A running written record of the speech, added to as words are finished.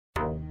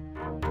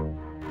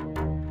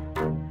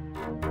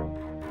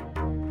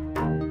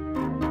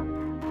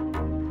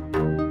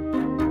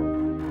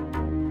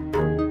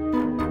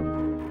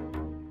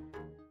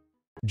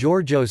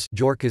Georgios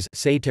Giourkas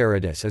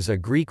Seitaridis is a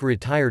Greek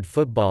retired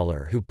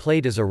footballer who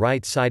played as a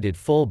right-sided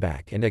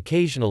fullback and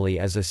occasionally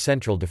as a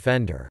central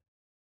defender.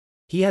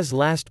 He has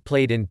last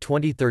played in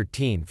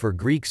 2013 for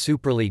Greek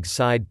Superleague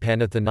side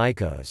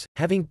Panathinaikos,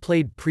 having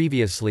played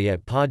previously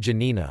at PAS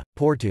Giannina,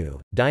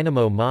 Porto,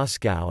 Dynamo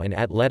Moscow and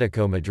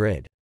Atlético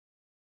Madrid.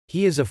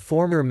 He is a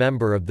former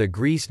member of the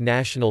Greece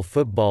national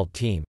football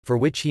team, for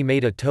which he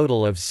made a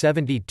total of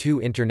 72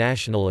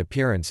 international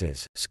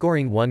appearances,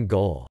 scoring 1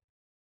 goal.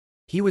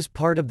 He was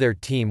part of their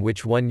team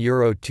which won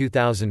Euro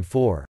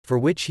 2004, for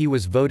which he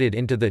was voted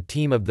into the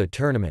team of the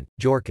tournament.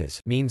 Giourkas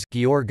means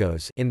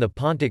Georgos in the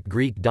Pontic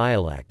Greek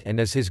dialect and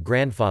is his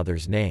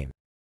grandfather's name.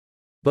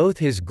 Both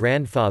his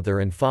grandfather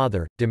and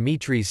father,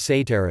 Dimitris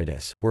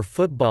Seitaridis, were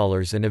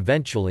footballers and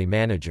eventually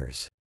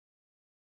managers.